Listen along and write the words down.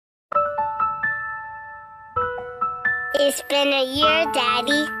It's been a year,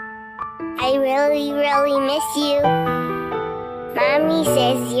 Daddy. I really, really miss you. Mommy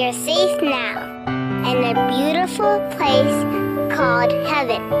says you're safe now in a beautiful place called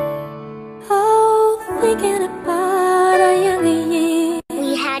heaven. Oh, thinking about our younger years.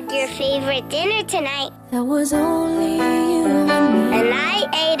 We had your favorite dinner tonight. That was only you and me. And I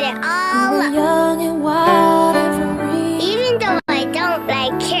ate it all We were up. young and wild and free. Even though I don't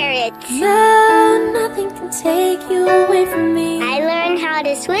like carrots. Now nothing can take you away from me. I learned how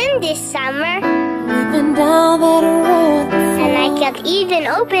to swim this summer. We've been down that road before. And I can even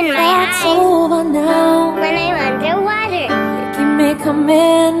open my That's eyes over now. when I'm underwater. Keep me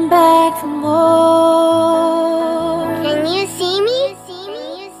coming back for more. Can you see me?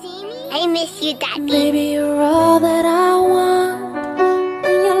 I miss you, Daddy. Baby, you're all that I want.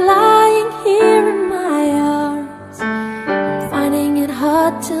 When you're lying here in my arms, I'm finding it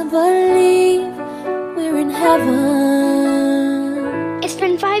hard to believe we're in heaven. It's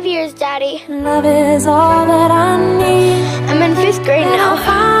been 5 years, Daddy. Love is all that I need. I'm in 5th grade And I now.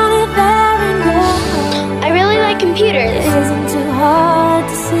 found it there in your heart. I really like computers, It isn't too hard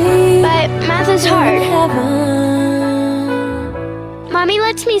to see. but math is hard. We're in heaven. Mommy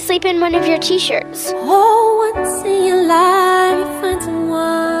lets me sleep in one of your t-shirts. Oh, once in your life you find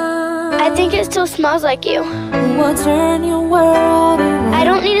someone. I think it still smells like you. who will turn your world around. I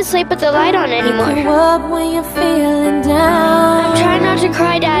don't need to sleep with the light on Pick you anymore. up when you're feeling down. I'm trying not to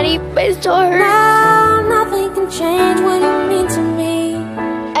cry, Daddy, but it still hurts. Now nothing can change what you mean to me.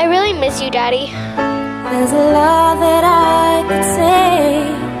 I really miss you, Daddy. There's a lot that I could say,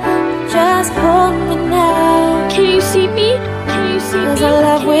 but just hold me now. Can you see me? Can you see me? Cause our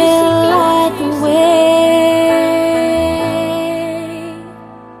love Can you see will me? light the way.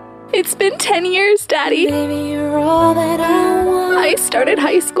 It's been 10 years, Daddy. Baby, you're all that I want. I started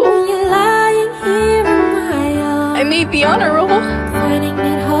high school. You're lying here in my arms. I made the honor roll. Finding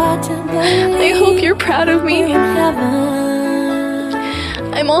it hard to believe. I hope you're proud of we're me. in heaven.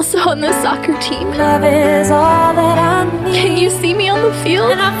 I'm also on the soccer team. Love is all that I need. Can you see me on the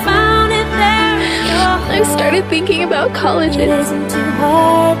field? And I found it there in your I've started thinking about It colleges. isn't too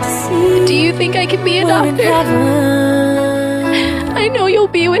hard to see. Do you think I can be a We're in doctor? heaven. I know you'll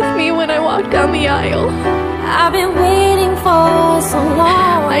be with me when I walk down the aisle. I've been waiting for so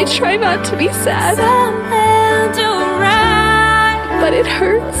long. I try not to be sad, Something to write. but it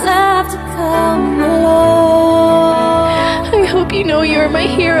hurts. Love to come along. I hope you know you're my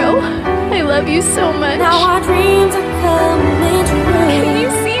hero. I love you so much. Now our dreams are coming true. Can you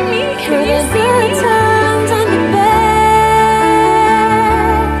see me? For Can you the see good me? times and the bad,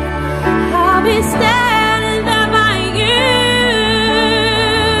 I'll be standing there by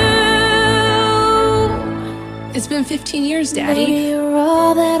you. It's been 15 years, Baby, Daddy. you're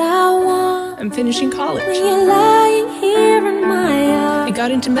all that I want. I'm finishing When college. you're lying here in my I arms,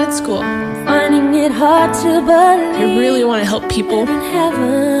 got into med school. finding it hard to believe. I really want to help people. we're in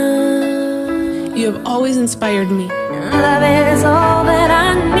heaven. You have always inspired me. Love is all that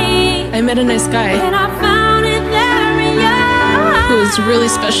I need. I met a nice guy And I found it there in your who was really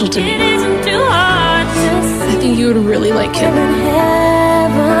special to It me. isn't too hard to see. I think you would really like We're him. in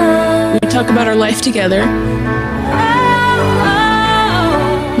heaven. We talk about our life together.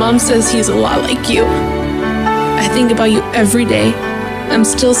 Oh, Mom says he's a lot like you. I think about you every day. I'm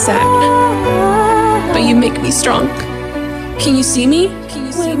still sad, but you make me strong. Can you see me? Can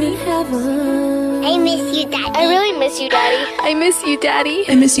you see we're in me? heaven. I miss you, Daddy. I really miss you, Daddy. I miss you, Daddy.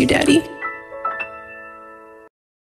 I miss you, Daddy.